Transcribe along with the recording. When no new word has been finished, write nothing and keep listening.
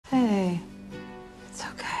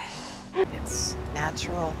It's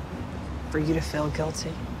natural for you to feel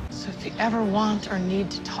guilty. So if you ever want or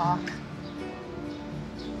need to talk,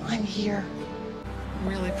 I'm here. I'm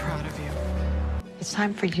really proud of you. It's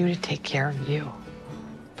time for you to take care of you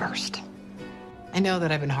first. I know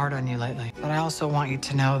that I've been hard on you lately, but I also want you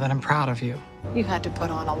to know that I'm proud of you. You had to put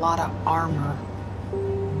on a lot of armor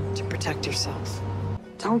to protect yourself.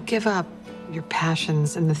 Don't give up your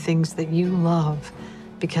passions and the things that you love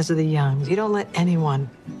because of the young. You don't let anyone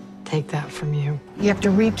take that from you. You have to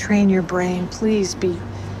retrain your brain. Please be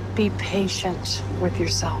patient with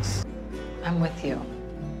yourself. I'm with you.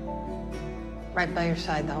 Right by your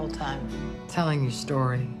side the whole time. Telling your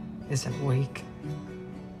story isn't weak.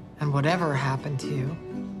 And whatever happened to you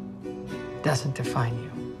doesn't define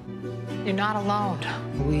you. You're not alone.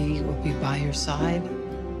 We will be by your side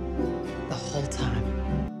the whole time.